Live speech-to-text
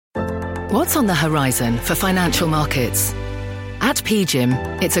What's on the horizon for financial markets? At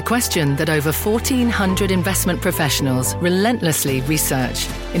PGIM, it's a question that over 1,400 investment professionals relentlessly research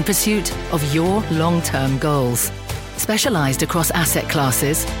in pursuit of your long-term goals. Specialized across asset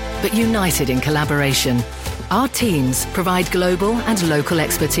classes, but united in collaboration, our teams provide global and local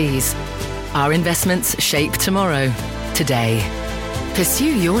expertise. Our investments shape tomorrow, today.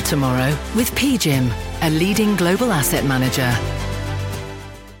 Pursue your tomorrow with PGIM, a leading global asset manager.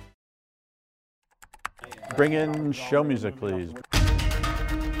 Bring in show music, please.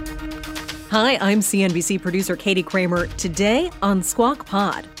 Hi, I'm CNBC producer Katie Kramer. Today on Squawk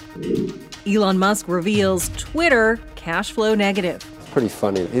Pod, Elon Musk reveals Twitter cash flow negative. Pretty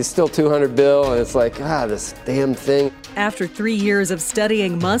funny. He's still $200 billion, and it's like, this damn thing. After 3 years of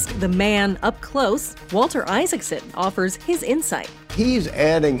studying Musk, the man up close, Walter Isaacson offers his insight. He's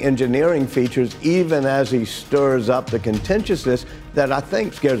adding engineering features even as he stirs up the contentiousness that I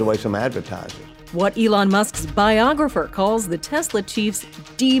think scares away some advertisers. What Elon Musk's biographer calls the Tesla chief's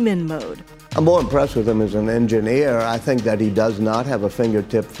demon mode. I'm more impressed with him as an engineer. I think that he does not have a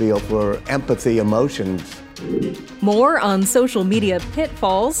fingertip feel for empathy, emotions. More on social media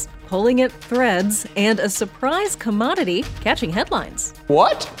pitfalls, pulling at threads, and a surprise commodity catching headlines.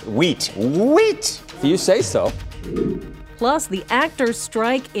 What? Wheat. If you say so. Plus, the actors'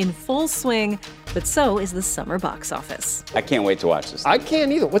 strike in full swing, but so is the summer box office. I can't wait to watch this. I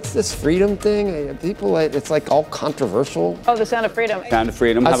can't either. What's this freedom thing? People, it's like all controversial. Oh, The Sound of Freedom. Sound of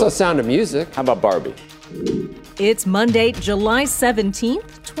Freedom. I saw Sound of Music. How about Barbie? It's Monday, July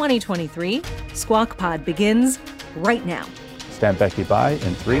 17th, 2023. Squawk Pod begins right now. Stand Becky by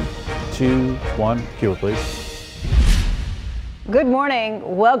in 3, 2, 1. Cue it, please. Good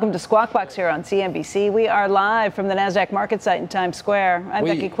morning. Welcome to Squawk Box here on CNBC. We are live from the NASDAQ market site in Times Square. I'm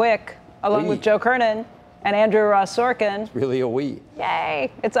Becky Quick, along with Joe Kernan and Andrew Ross Sorkin. Really a we.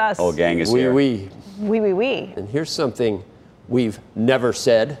 Yay, it's us. Whole gang is here. We. We. And here's something we've never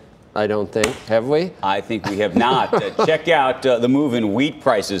said, I don't think. Have we? I think we have not. Check out the move in wheat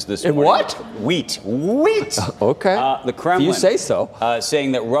prices this morning. In what? Wheat. Okay. The Kremlin. If you say so.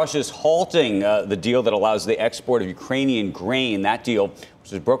 Saying that Russia's halting the deal that allows the export of Ukrainian grain. That deal,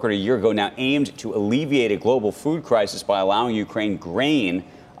 which was brokered a year ago, now aimed to alleviate a global food crisis by allowing Ukraine grain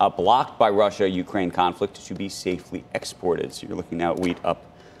blocked by Russia-Ukraine conflict to be safely exported. So you're looking now at wheat up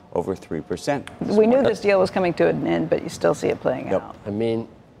over 3%. We knew this deal was coming to an end, but you still see it playing out. I mean,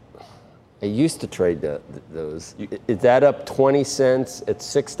 I used to trade those. Is that up 20 cents at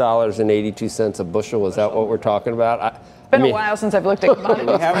 $6.82 a bushel? Is that what we're talking about? It's been a while since I've looked at commodities.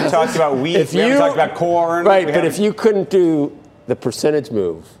 We haven't talked about wheat. We haven't talked about corn. Right, but if you couldn't do the percentage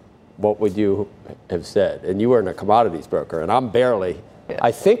move, what would you have said? And you were in a commodities broker, and I'm barely. Yeah.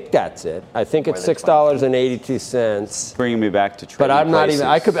 I think that's it. I think it's $6.82. Bringing me back to trading But I'm places.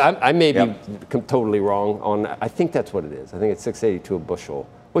 not even. I may be totally wrong on. I think that's what it is. I think it's $6.82 a bushel,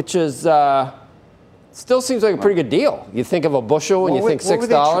 which is still seems like a pretty good deal. You think of a bushel and you think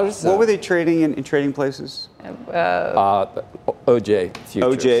 $6. What were they trading in trading places? OJ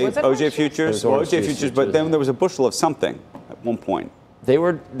futures. OJ futures. Well, OJ futures. But then there was a bushel of something at one point. They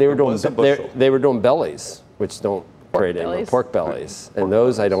were doing bellies, which don't trade anymore. Pork bellies, and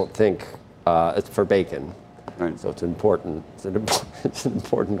those I don't think it's for bacon. Right. So it's important. It's an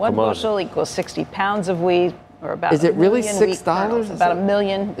important One commodity. bushel equals 60 pounds of wheat, or about. Is it really $6? About $1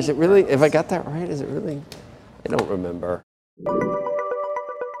 million. Is it really? If I got that right, is it really? I don't remember.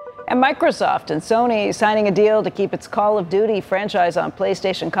 And Microsoft and Sony signing a deal to keep its Call of Duty franchise on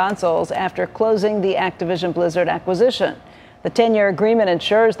PlayStation consoles after closing the Activision Blizzard acquisition. The 10-year agreement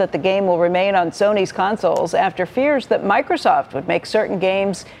ensures that the game will remain on Sony's consoles after fears that Microsoft would make certain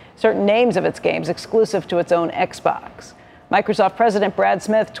names of its games exclusive to its own Xbox. Microsoft President Brad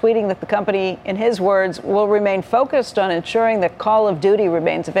Smith tweeting that the company, in his words, will remain focused on ensuring that Call of Duty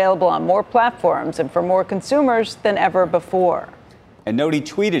remains available on more platforms and for more consumers than ever before. And note he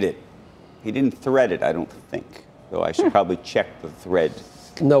tweeted it. He didn't thread it, I don't think. Though I should probably check the thread.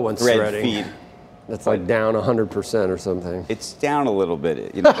 No one's threading. Feed. That's like down 100% or something. It's down a little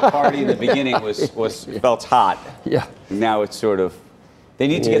bit. You know, the party in the beginning felt hot. Yeah. Now it's sort of. They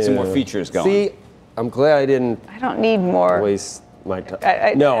need to get some more features going. See, I'm glad I didn't. I don't need more. Waste my time.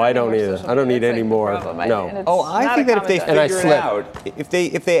 I don't either. I don't need any more. No. I think that if they figure it out,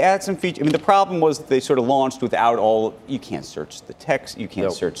 if they add some features. I mean, the problem was that they sort of launched without all. You can't search the text. You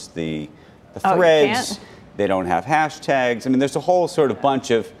can't search the threads. They don't have hashtags. I mean, there's a whole sort of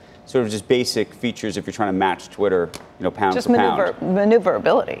bunch of sort of just basic features if you're trying to match Twitter, pound just for pound.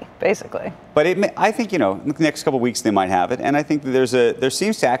 Maneuverability, basically. But I think, in the next couple of weeks they might have it, and I think that there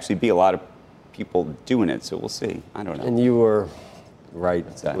seems to actually be a lot of people doing it, so we'll see. I don't know. And you were right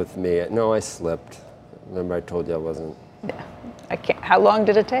with me. No, I slipped. Remember, I told you I wasn't. Yeah. I can't. How long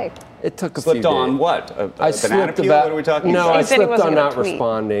did it take? It took a few days. Slipped on what? I banana slipped peel? about. What are we talking no, about? I You said he slipped wasn't on gonna not tweet.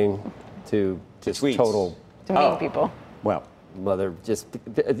 responding to just tweets. total. To meet people. Well, mother, just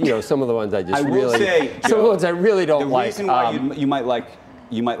some of the ones I just I will really. say, some of the ones I really don't the like. reason why you might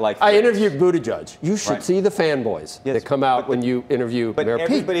like. I interviewed Buttigieg. You should Right. see the fanboys that come out when you interview But Mayor Pete.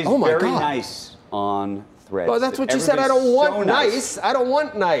 everybody's Oh my very God. nice on Threads. Well, that's what you said. I don't Everybody's want so nice. I don't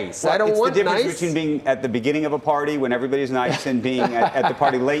want nice. Well, I don't it's want the difference nice. between being at the beginning of a party when everybody's nice and being at the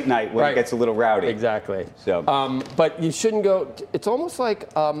party late night when Right. it gets a little rowdy. Exactly. So, but you shouldn't go. It's almost like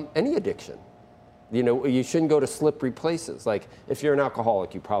any addiction. You shouldn't go to slippery places. Like if you're an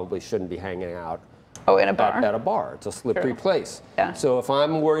alcoholic, you probably shouldn't be hanging out. Oh, in a bar? At a bar. It's a slippery True. place. Yeah. So if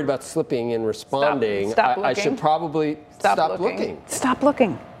I'm worried about slipping and responding, Stop I should looking. probably stop looking. Stop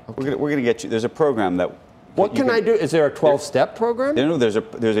looking. we're gonna get you. There's a program that. What can I do? Is there a 12-step program? No, there's a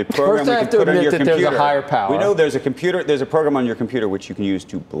program First, I we have can to put on admit your that computer. there's a higher power. We know there's a program on your computer which you can use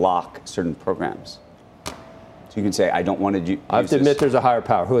to block certain programs. So you can say, I don't want to use I have to admit there's a higher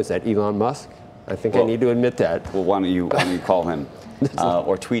power. Who is that? Elon Musk? I think I need to admit that. Well, why don't you call him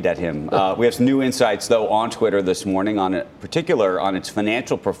or tweet at him? We have some new insights, though, on Twitter this morning, on its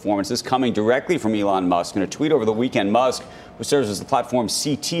financial performance. This coming directly from Elon Musk. In a tweet over the weekend, Musk, who serves as the platform's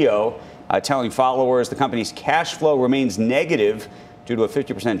CTO, telling followers the company's cash flow remains negative due to a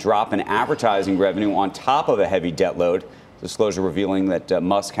 50% drop in advertising revenue on top of a heavy debt load. Disclosure revealing that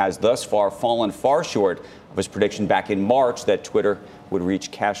Musk has thus far fallen far short of his prediction back in March that Twitter would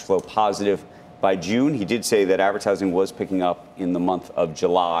reach cash flow positive by June. He did say that advertising was picking up in the month of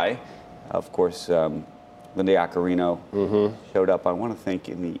July. Of course, Linda Yaccarino showed up, I want to think,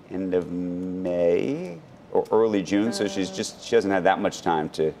 in the end of May or early June. So she hasn't had that much time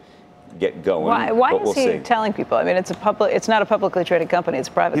to get going. Why but is he telling people? I mean, it's not a publicly traded company. It's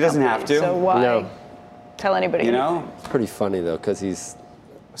a private company. He doesn't have to. So why No. tell anybody? It's pretty funny, though, because he's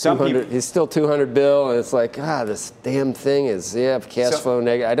still 200 bill, and it's like, this damn thing is, cash flow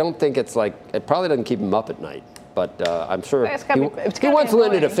negative. I don't think it's like, it probably doesn't keep him up at night, but I'm sure he wants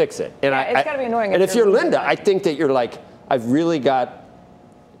Linda to fix it. And it's got to be annoying. And if you're Linda, I think that you're like, I've really got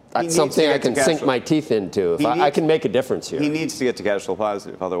something I can sink my teeth into. If I can make a difference here. He needs to get to cash flow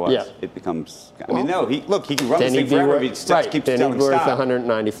positive, otherwise it becomes. He can run this thing he'd be forever. worth, He just keeps then telling he'd be worth stop.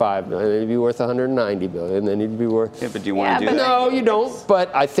 195 million. Then he'd be worth 190 billion. Then he'd be worth. Yeah, but do you want to do that? No, you don't.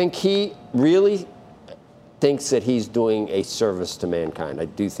 But I think he really thinks that he's doing a service to mankind. I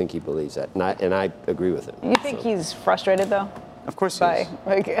do think he believes that, and I agree with him. You think he's frustrated, though? Of course he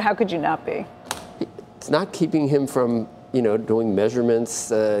is. How could you not be? It's not keeping him from, doing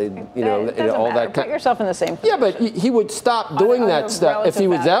measurements, all that kind. Put yourself in the same position. Yeah, but he would stop doing On that a stuff. If he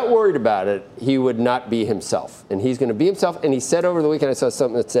was relative that worried about it, he would not be himself. And he's going to be himself. And he said over the weekend, I saw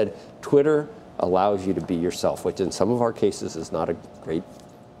something that said, Twitter allows you to be yourself, which in some of our cases is not a great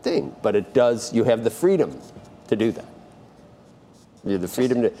thing. But it does, you have the freedom to do that. You have the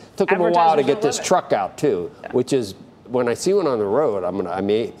freedom to. It took him a while to get this truck out, too, which is, when I see one on the road,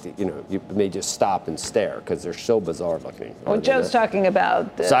 you may just stop and stare because they're so bizarre looking. Well, Joe's talking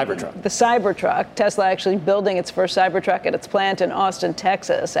about the Cybertruck. Tesla actually building its first Cybertruck at its plant in Austin,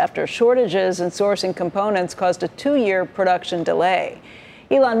 Texas, after shortages in sourcing components caused a 2-year production delay.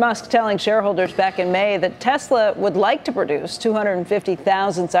 Elon Musk telling shareholders back in May that Tesla would like to produce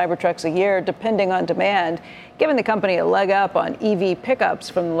 250,000 Cybertrucks a year, depending on demand, giving the company a leg up on EV pickups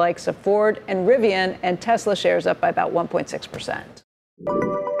from the likes of Ford and Rivian, and Tesla shares up by about 1.6%.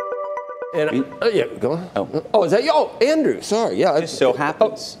 And go on. Oh, is that you? Oh, Andrew. Sorry. Yeah. It so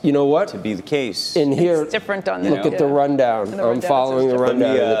happens. You know what? To be the case. In here, It's different on the look at the rundown. I'm following the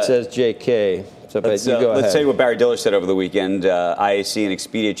rundown, and it says JK. So let's say what Barry Diller said over the weekend. IAC and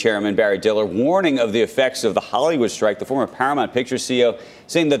Expedia chairman Barry Diller warning of the effects of the Hollywood strike. The former Paramount Pictures CEO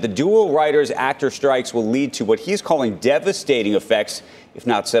saying that the dual writers-actor strikes will lead to what he's calling devastating effects if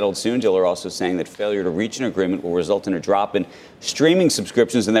not settled soon. Diller also saying that failure to reach an agreement will result in a drop in streaming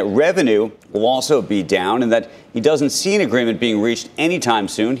subscriptions and that revenue will also be down and that he doesn't see an agreement being reached anytime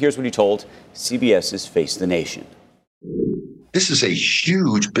soon. Here's what he told CBS's Face the Nation. This is a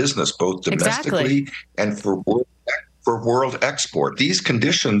huge business, both domestically and for world export. These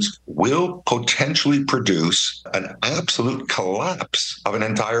conditions will potentially produce an absolute collapse of an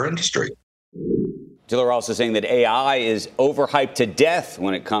entire industry. Diller also saying that AI is overhyped to death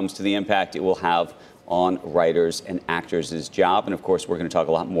when it comes to the impact it will have on writers and actors' job. And of course, we're going to talk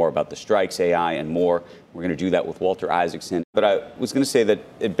a lot more about the strikes, AI, and more. We're going to do that with Walter Isaacson. But I was going to say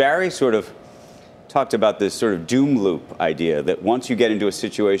that Barry sort of talked about this sort of doom loop idea that once you get into a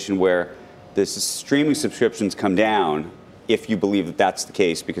situation where the streaming subscriptions come down, if you believe that that's the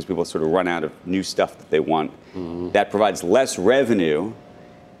case, because people sort of run out of new stuff that they want, that provides less revenue,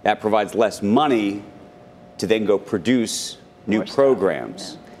 that provides less money to then go produce new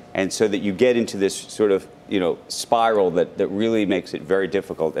programs. And so that you get into this sort of, spiral that really makes it very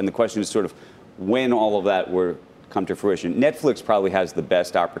difficult. And the question is sort of when all of that were come to fruition. Netflix probably has the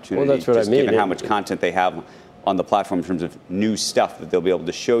best opportunity, well, that's what I mean. Given how much content they have on the platform in terms of new stuff that they'll be able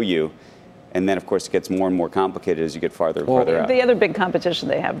to show you. And then, of course, it gets more and more complicated as you get farther and farther out. The other big competition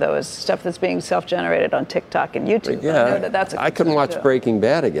they have, though, is stuff that's being self-generated on TikTok and YouTube. Yeah, I couldn't watch Breaking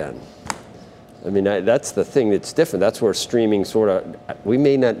Bad again. I mean, that's the thing that's different. That's where streaming I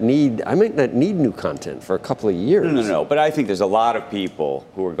might not need new content for a couple of years. No. But I think there's a lot of people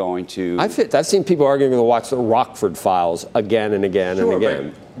who are going to... I've seen people arguing to watch the Rockford Files again and again and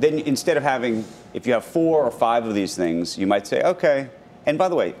again. Then instead of having, if you have 4 or 5 of these things, you might say, okay. And by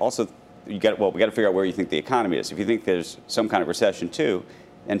the way, also, we got to figure out where you think the economy is. If you think there's some kind of what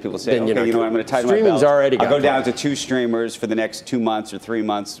people say, then, okay, I'm going to tighten my belt. Streaming's already I'll go down to 2 streamers for the next 2 months or 3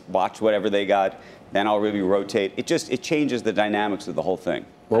 months, watch whatever they got, then I'll really rotate. It changes the dynamics of the whole thing.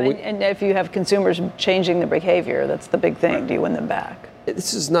 Well, and if you have consumers changing their behavior, that's the big thing. Right. Do you win them back?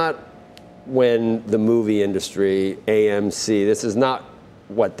 This is not when the movie industry, AMC, this is not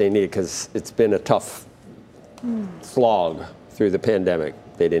what they need, because it's been a tough slog through the pandemic.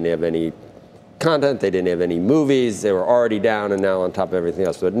 They didn't have any content, they didn't have any movies, they were already down and now on top of everything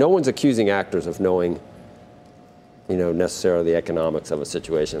else. But no one's accusing actors of knowing, necessarily the economics of a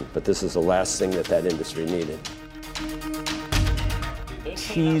situation. But this is the last thing that industry needed.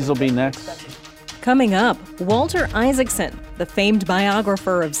 Cheese will be next. Coming up, Walter Isaacson, the famed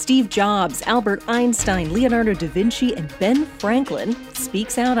biographer of Steve Jobs, Albert Einstein, Leonardo da Vinci, and Ben Franklin,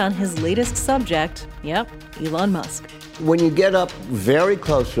 speaks out on his latest subject. Yep, Elon Musk. When you get up very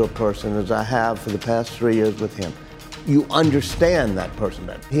close to a person, as I have for the past 3 years with him, you understand that person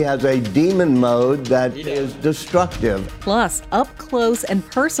better. He has a demon mode that is destructive. Plus, up close and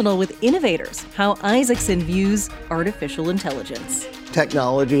personal with innovators, how Isaacson views artificial intelligence.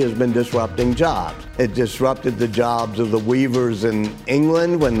 Technology has been disrupting jobs. It disrupted the jobs of the weavers in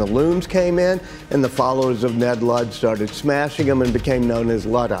England when the looms came in, and the followers of Ned Ludd started smashing them and became known as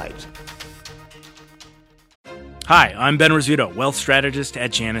Luddites. Hi, I'm Ben Rizzuto, wealth strategist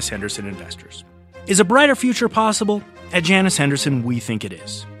at Janus Henderson Investors. Is a brighter future possible? At Janus Henderson, we think it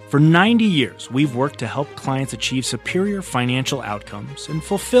is. For 90 years, we've worked to help clients achieve superior financial outcomes and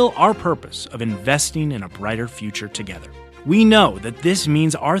fulfill our purpose of investing in a brighter future together. We know that this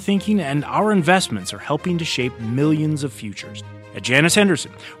means our thinking and our investments are helping to shape millions of futures. At Janus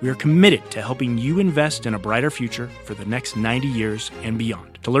Henderson, we are committed to helping you invest in a brighter future for the next 90 years and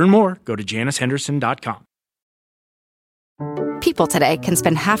beyond. To learn more, go to janushenderson.com. People today can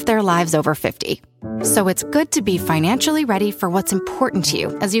spend half their lives over 50. So it's good to be financially ready for what's important to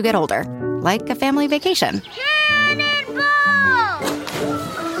you as you get older, like a family vacation.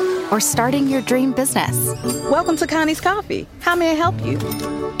 Or starting your dream business. Welcome to Connie's Coffee. How may I help you?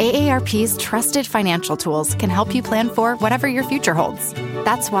 AARP's trusted financial tools can help you plan for whatever your future holds.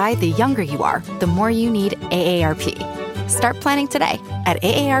 That's why the younger you are, the more you need AARP. Start planning today at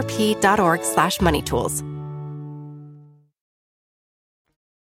aarp.org/moneytools.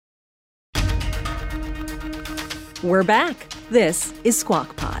 We're back. This is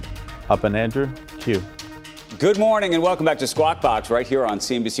Squawk Pod. Up and Andrew, Q. Good morning and welcome back to Squawk Box right here on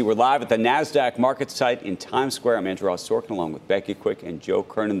CNBC. We're live at the NASDAQ market site in Times Square. I'm Andrew Ross Sorkin along with Becky Quick and Joe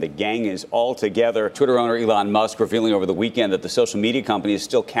Kernan. The gang is all together. Twitter owner Elon Musk revealing over the weekend that the social media company is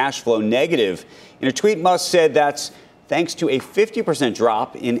still cash flow negative. In a tweet, Musk said that's thanks to a 50%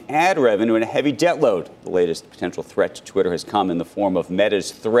 drop in ad revenue and a heavy debt load. The latest potential threat to Twitter has come in the form of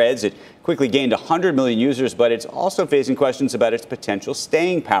Meta's Threads. It quickly gained 100 million users, but it's also facing questions about its potential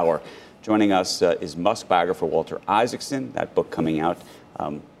staying power. Joining us is Musk biographer Walter Isaacson, that book coming out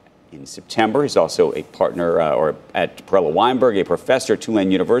in September. He's also a partner at Perella Weinberg, a professor at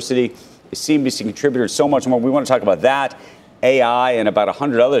Tulane University, a CNBC contributor, so much more. We want to talk about that, AI, and about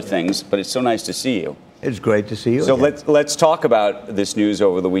 100 other things, but it's so nice to see you. It's great to see you. So let's talk about this news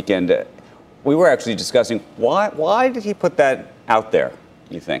over the weekend. We were actually discussing why did he put that out there,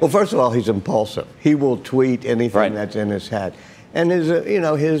 you think? Well, first of all, he's impulsive. He will tweet anything that's in his head. And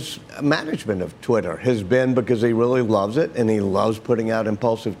his management of Twitter has been because he really loves it, and he loves putting out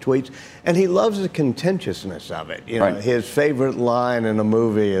impulsive tweets, and he loves the contentiousness of it. His favorite line in a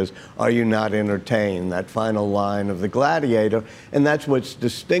movie is, "Are you not entertained?" That final line of The Gladiator, and that's what's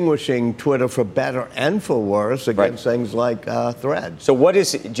distinguishing Twitter for better and for worse against things like Threads. So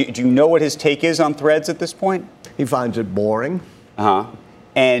do you know what his take is on Threads at this point? He finds it boring.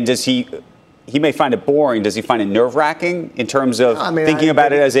 And does he he may find it boring. Does he find it nerve-wracking in terms of thinking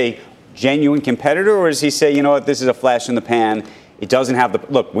about it as a genuine competitor, or does he say, you know what, this is a flash in the pan? It doesn't have the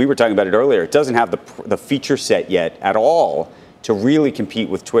look. We were talking about it earlier. It doesn't have the feature set yet at all to really compete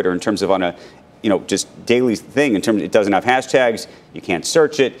with Twitter in terms of on a just daily thing. In terms, it doesn't have hashtags. You can't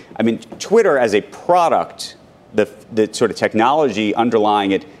search it. I mean, Twitter as a product, the sort of technology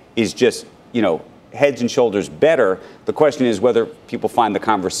underlying it is just heads and shoulders better. The question is whether people find the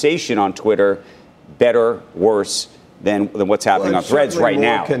conversation on Twitter better, worse than what's happening on Threads right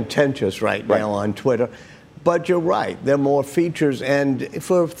now. Contentious right now on Twitter. But you're right. There are more features. And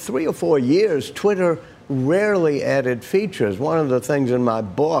for 3 or 4 years, Twitter rarely added features. One of the things in my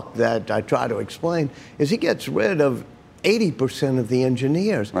book that I try to explain is he gets rid of 80% of the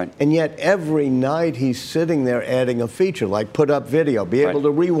engineers. Right. And yet every night he's sitting there adding a feature, like put up video, be able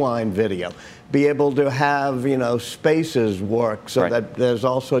to rewind video, be able to have, spaces work so that there's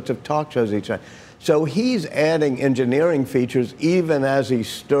all sorts of talk shows each night. So he's adding engineering features even as he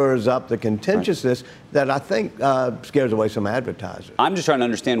stirs up the contentiousness that I think scares away some advertisers. I'm just trying to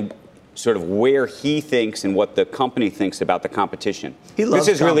understand sort of where he thinks and what the company thinks about the competition. He loves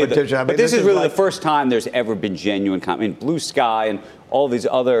competition. This is really the first time there's ever been genuine competition. Blue Sky and all these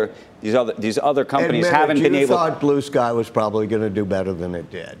other companies haven't been able. You thought Blue Sky was probably going to do better than it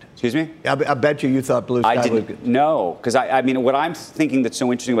did. Excuse me? I bet you thought Blue Sky was good. No, because I mean, what I'm thinking that's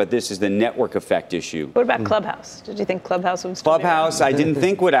so interesting about this is the network effect issue. What about Clubhouse? Did you think Clubhouse would still Clubhouse, I didn't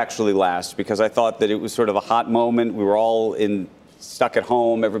think would actually last because I thought that it was sort of a hot moment. We were all stuck at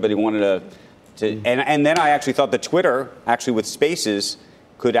home. Everybody wanted to and then I actually thought that Twitter, actually with Spaces,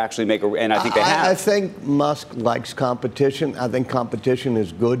 could actually make and I think they have. I think Musk likes competition. I think competition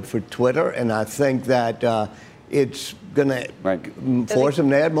is good for Twitter, and I think that it's going to force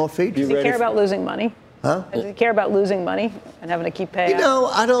him to add more features. Does he care about losing money? Huh? Does he care about losing money and having to keep paying?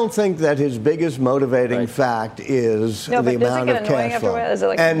 I don't think that his biggest motivating fact is the amount of cash flow. Is it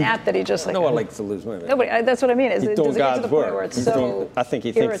like a gnat that he just like? No one likes to lose money. Nobody. That's what I mean. He's doing God's work. I think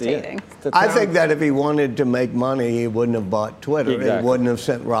he thinks I think that if he wanted to make money, he wouldn't have bought Twitter. Exactly. He wouldn't have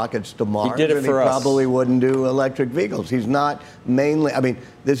sent rockets to Mars. He did it for us. He probably wouldn't do electric vehicles. He's not mainly. I mean,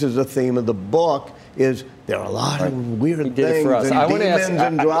 this is the theme of the book. There are a lot of weird things and demons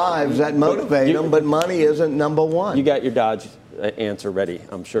and drives that motivate him, but money isn't number one. You got your Dodge answer ready,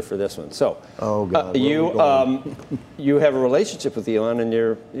 I'm sure, for this one. So, you have a relationship with Elon, and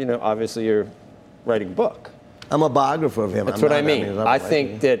you're writing a book. I'm a biographer of him. That's what I mean. I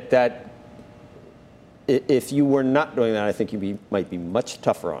think that if you were not doing that, I think you might be much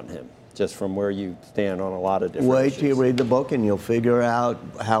tougher on him. Just from where you stand on a lot of different issues. Wait till you read the book and you'll figure out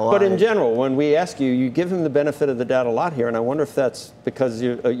how But in general, when we ask you, you give him the benefit of the doubt a lot here, and I wonder if that's because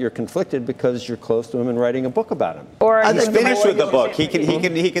you're conflicted because you're close to him and writing a book about him. Or he's finished with the book. He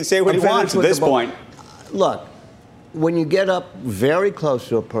can say what he wants at this point. Look, when you get up very close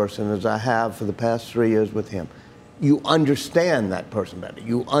to a person, as I have for the past 3 years with him, you understand that person better.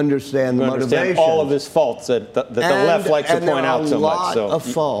 You understand the motivation. All of his faults that the left likes to point out so much. And a lot of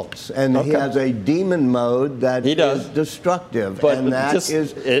faults. And he has a demon mode that is destructive. But and that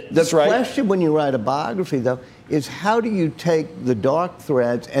is the question when you write a biography, though, is how do you take the dark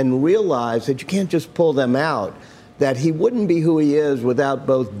threads and realize that you can't just pull them out, that he wouldn't be who he is without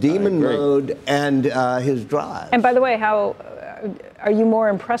both demon mode and his drive. And by the way, how are you more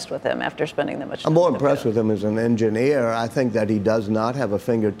impressed with him after spending that much time? I'm more impressed with him as an engineer. I think that he does not have a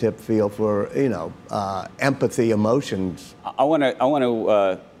fingertip feel for, empathy, emotions. I want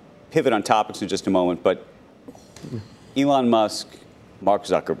to pivot on topics in just a moment, but Elon Musk, Mark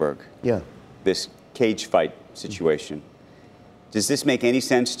Zuckerberg, this cage fight situation. Does this make any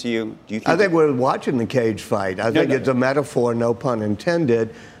sense to you? Do you think I think we're watching the cage fight. I think it's a metaphor, no pun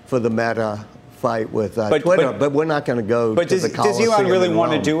intended, for the meta fight with Twitter, but we're not going to go to the Coliseum. Does Elon really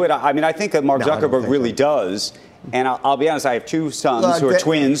want to do it? I mean, I think that Mark Zuckerberg really does. And I'll be honest, I have two sons who are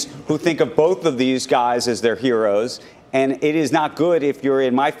twins who think of both of these guys as their heroes. And it is not good if you're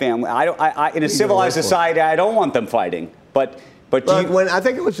in my family. In a civilized society, I don't want them fighting. But when I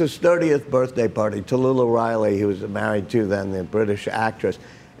think it was his 30th birthday party, Tallulah Riley, he was married to then, the British actress,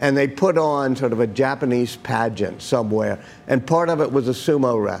 and they put on sort of a Japanese pageant somewhere, and part of it was a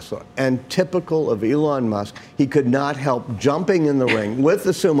sumo wrestler. And typical of Elon Musk, he could not help jumping in the ring with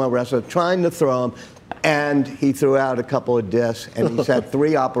the sumo wrestler, trying to throw him, and he threw out a couple of discs, and he's had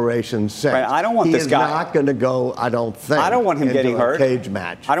 3 operations since. Right, I don't want this guy. He's not going to go, I don't think, I don't want him getting hurt. Cage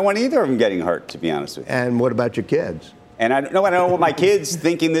match. I don't want either of them getting hurt, to be honest with you. And what about your kids? And I don't want my kids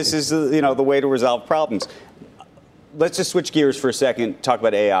thinking this is the way to resolve problems. Let's just switch gears for a second. Talk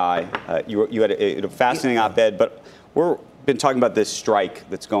about AI. You had a fascinating op-ed, but we're been talking about this strike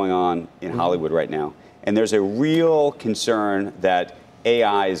that's going on in Hollywood right now, and there's a real concern that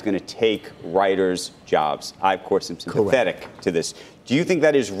AI is going to take writers' jobs. I, of course, am sympathetic to this. Do you think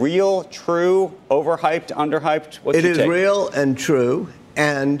that is real, true, overhyped, underhyped? What's your take? It is real and true,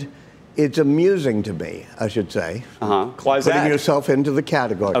 and it's amusing to me, I should say. Why is that? Putting yourself into the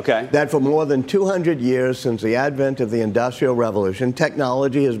category. Okay. That for more than 200 years since the advent of the Industrial Revolution,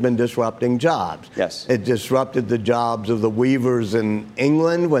 technology has been disrupting jobs. Yes. It disrupted the jobs of the weavers in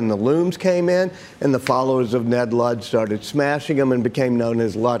England when the looms came in, and the followers of Ned Ludd started smashing them and became known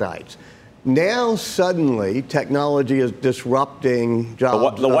as Luddites. Now, suddenly, technology is disrupting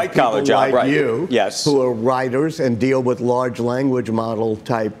jobs. The white-collar job, like right? You, yes, who are writers and deal with large language model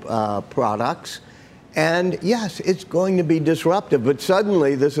type products. And yes, it's going to be disruptive. But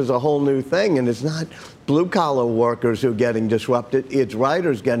suddenly, this is a whole new thing, and it's not blue-collar workers who are getting disrupted. It's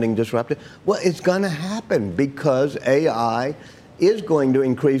writers getting disrupted. Well, it's going to happen because AI is going to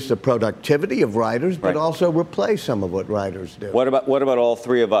increase the productivity of writers, but also replace some of what writers do. What about all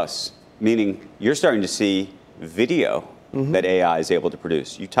three of us? Meaning you're starting to see video that AI is able to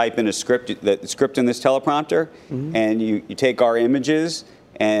produce. You type in a script, the script in this teleprompter, and you take our images,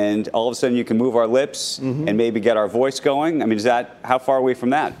 and all of a sudden you can move our lips and maybe get our voice going. I mean, how far are we from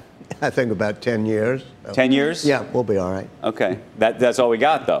that? I think about 10 years. 10 years? Yeah, we'll be all right. Okay. That's all we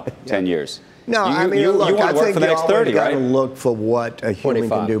got, though, 10 years. No, I mean, you look, want to work for the next 30, right? You got to look for what a human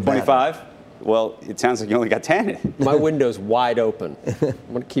can do better. 25? Well, it sounds like you only got 10. My window's wide open. I'm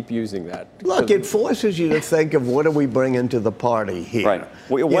going to keep using that. Look, it forces you to think of what are we bringing to the party here. Right.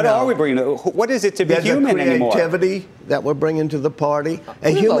 What are we bringing? What is it to be human anymore? Creativity that we're bringing to the party,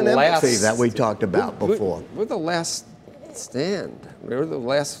 and human empathy that we talked about before. We're the last stand. We're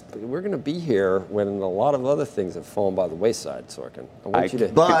going to be here when a lot of other things have fallen by the wayside, Sorkin. I want you to.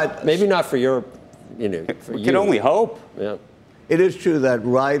 But maybe not for your, for you. Can only hope. Yeah. It is true that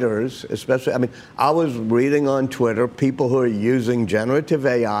writers, especially, I mean, I was reading on Twitter people who are using generative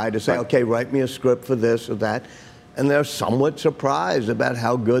AI to say, okay, write me a script for this or that, and they're somewhat surprised about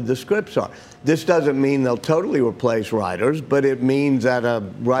how good the scripts are. This doesn't mean they'll totally replace writers, but it means that a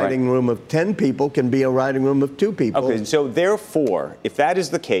writing room of 10 people can be a writing room of 2 people. Okay, so therefore, if that is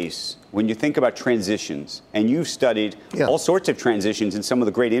the case, when you think about transitions, and you've studied all sorts of transitions and some of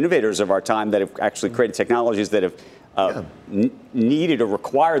the great innovators of our time that have actually created technologies that have needed or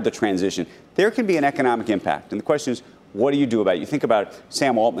required the transition, there can be an economic impact. And the question is, what do you do about it? You think about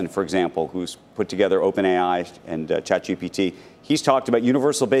Sam Altman, for example, who's put together OpenAI and ChatGPT. He's talked about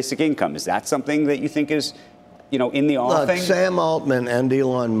universal basic income. Is that something that you think is, in the offing? Look, Sam Altman and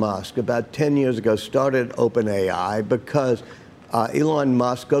Elon Musk, about 10 years ago, started OpenAI because Elon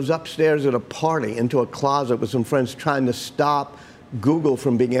Musk goes upstairs at a party into a closet with some friends trying to stop Google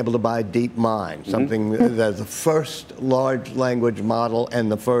from being able to buy DeepMind, something that's the first large language model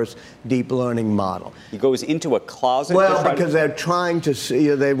and the first deep learning model. He goes into a closet? Well, because they're trying to see,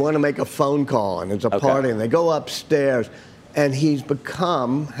 they want to make a phone call, and it's a party, and they go upstairs, and he's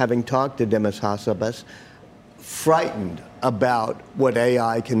become, having talked to Demis Hassabis, frightened about what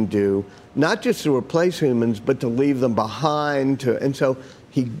AI can do, not just to replace humans, but to leave them behind. And so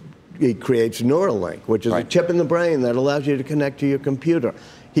he creates Neuralink, which is a chip in the brain that allows you to connect to your computer.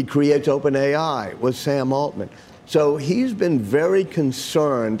 He creates OpenAI with Sam Altman. So he's been very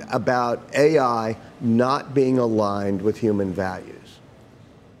concerned about AI not being aligned with human values.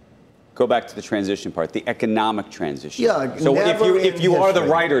 Go back to the transition part, the economic transition. Yeah. So if you are the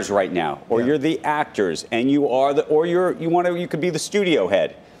writers right now, or you're the actors, and you could be the studio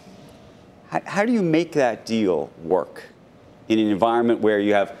head. How do you make that deal work in an environment where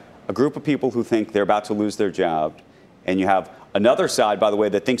you have a group of people who think they're about to lose their job, and you have another side, by the way,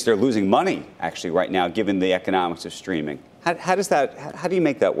 that thinks they're losing money actually right now, given the economics of streaming? How do you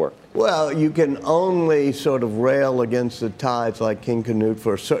make that work? Well, you can only sort of rail against the tides like King Canute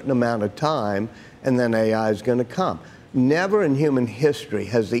for a certain amount of time, and then AI is going to come. Never in human history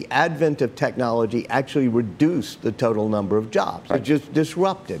has the advent of technology actually reduced the total number of jobs. It just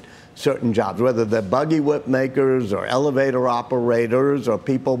disrupted certain jobs, whether they're buggy whip makers or elevator operators or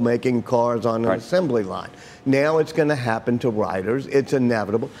people making cars on an assembly line. Now it's going to happen to writers. It's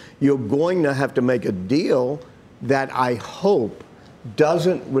inevitable. You're going to have to make a deal that I hope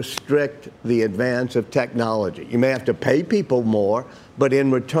doesn't restrict the advance of technology. You may have to pay people more, but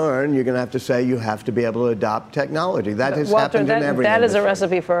in return, you're going to have to say you have to be able to adopt technology. That has happened in every That is a industry.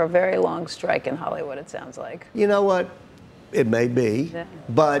 recipe for a very long strike in Hollywood, it sounds like. You know what? It may be. Yeah.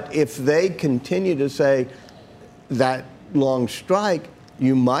 But if they continue to say that long strike,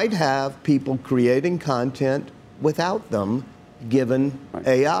 you might have people creating content without them given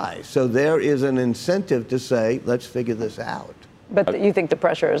AI. So there is an incentive to say, let's figure this out. But you think the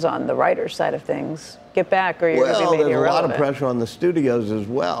pressure is on the writer's side of things? Get back, or you're going to be maybe there's a lot of irrelevant. pressure on the studios as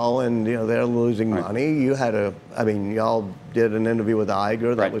well, and they're losing money. You had y'all did an interview with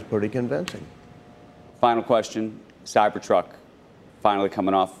Iger that was pretty convincing. Final question: Cybertruck, finally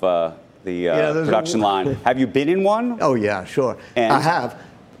coming off the production line. Have you been in one? Oh yeah, sure. And? I have.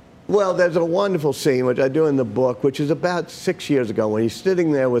 Well, there's a wonderful scene, which I do in the book, which is about 6 years ago, when he's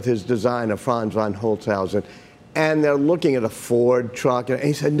sitting there with his designer, Franz von Holzhausen, and they're looking at a Ford truck, and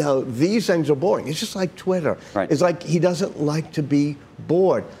he said, no, these things are boring. It's just like Twitter. Right. It's like he doesn't like to be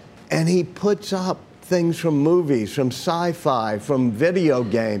bored. And he puts up things from movies, from sci-fi, from video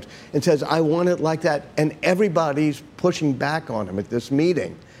games, and says, I want it like that. And everybody's pushing back on him at this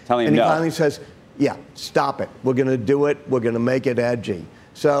meeting. Telling him and he no. finally says, yeah, stop it. We're going to do it. We're going to make it edgy.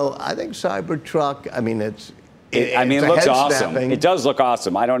 So I think Cybertruck, it looks awesome. It does look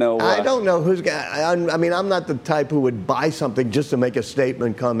awesome. I don't know. I don't know who's got. I'm not the type who would buy something just to make a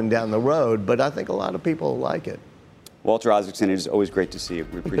statement coming down the road, but I think a lot of people like it. Walter Isaacson, it is always great to see you.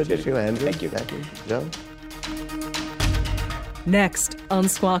 We appreciate Good to see you, Andrew. Thank you. Thank you, Joe. Next on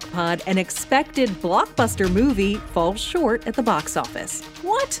Squawk Pod, an expected blockbuster movie falls short at the box office.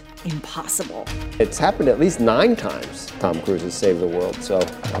 What? Impossible. It's happened at least 9 times. Tom Cruise has saved the world, so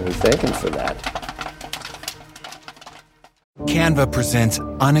we thank him for that. Canva presents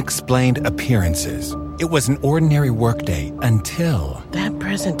Unexplained Appearances. It was an ordinary workday until... that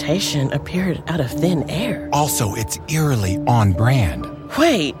presentation appeared out of thin air. Also, it's eerily on brand.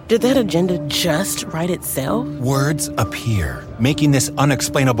 Wait, did that agenda just write itself? Words appear, making this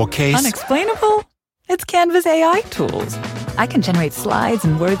unexplainable case... Unexplainable? It's Canva's AI tools. I can generate slides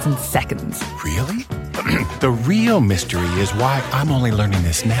and words in seconds. Really? The real mystery is why I'm only learning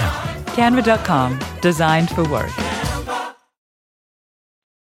this now. Canva.com, designed for work.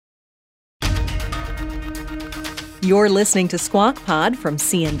 You're listening to Squawk Pod from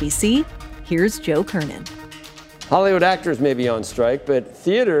CNBC. Here's Joe Kernan. Hollywood actors may be on strike, but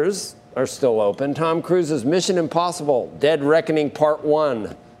theaters are still open. Tom Cruise's Mission Impossible: Dead Reckoning Part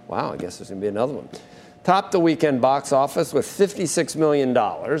 1. Wow, I guess there's going to be another one. Topped the weekend box office with $56 million.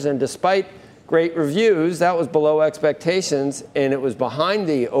 And despite great reviews, that was below expectations. And it was behind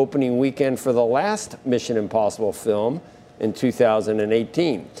the opening weekend for the last Mission Impossible film in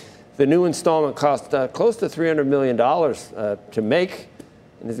 2018. The new installment cost close to $300 million to make.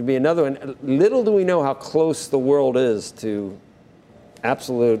 And there's going to be another one. Little do we know how close the world is to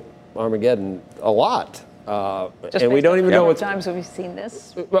absolute Armageddon. A lot. And we don't even know what times have we seen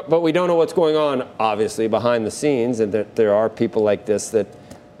this. But we don't know what's going on, obviously, behind the scenes. And there are people like this that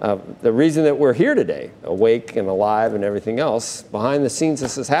the reason that we're here today, awake and alive and everything else, behind the scenes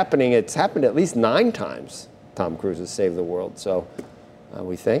this is happening. It's happened at least 9 times. Tom Cruise has saved the world. So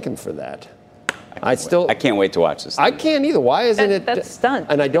we thank him for that. I can't wait to watch this thing. I can't either. Why isn't it? That's stunt.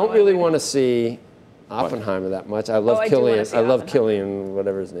 And I don't really want to see Oppenheimer that much. I love Cillian. I love Cillian,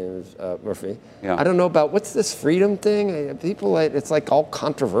 whatever his name is, Murphy. Yeah. I don't know about what's this freedom thing. People, it's like all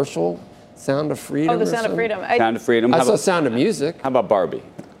controversial. Sound of Freedom. Oh, the Sound of Freedom. Sound of Freedom. I saw Sound of Music. How about Barbie?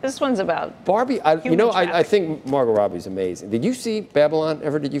 This one's about Barbie. I think Margot Robbie's amazing. Did you see Babylon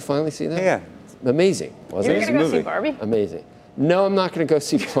ever? Did you finally see that? Yeah. Amazing. Wasn't You're it? going to go see Barbie? Amazing. No, I'm not going to go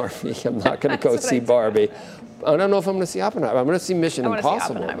see Barbie. I'm not going to go see Barbie. I don't know if I'm going to see Oppenheimer. I'm going to see Mission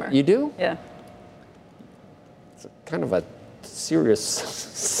Impossible. See Oppenheimer. You do? Yeah. It's kind of a serious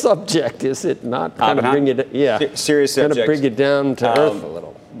subject, is it not? Kind of bring it, serious subject. Kind of bring it down to earth a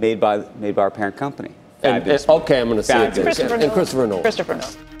little. Made by our parent company. Okay, I'm going to see it. And Christopher Nolan. Christopher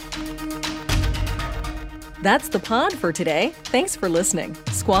Nolan. That's the pod for today. Thanks for listening.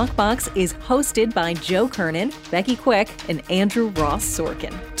 Squawk Box is hosted by Joe Kernan, Becky Quick, and Andrew Ross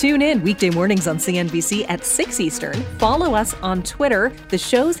Sorkin. Tune in weekday mornings on CNBC at 6 Eastern. Follow us on Twitter. The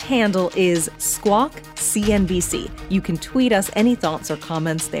show's handle is Squawk CNBC. You can tweet us any thoughts or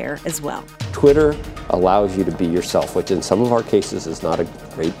comments there as well. Twitter allows you to be yourself, which in some of our cases is not a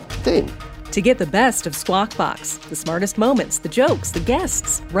great thing. To get the best of Squawk Box, the smartest moments, the jokes, the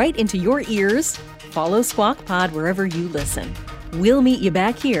guests, right into your ears, follow Squawk Pod wherever you listen. We'll meet you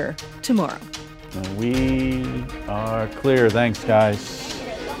back here tomorrow. We are clear. Thanks, guys.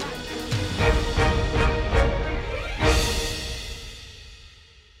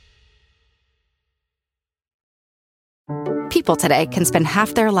 People today can spend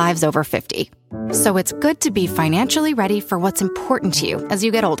half their lives over 50. So it's good to be financially ready for what's important to you as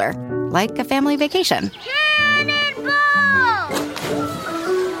you get older, like a family vacation.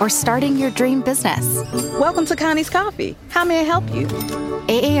 or starting your dream business. Welcome to Connie's Coffee. How may I help you?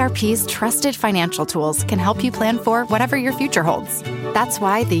 AARP's trusted financial tools can help you plan for whatever your future holds. That's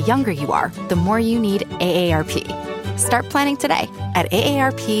why the younger you are, the more you need AARP. Start planning today at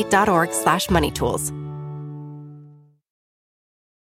aarp.org/moneytools.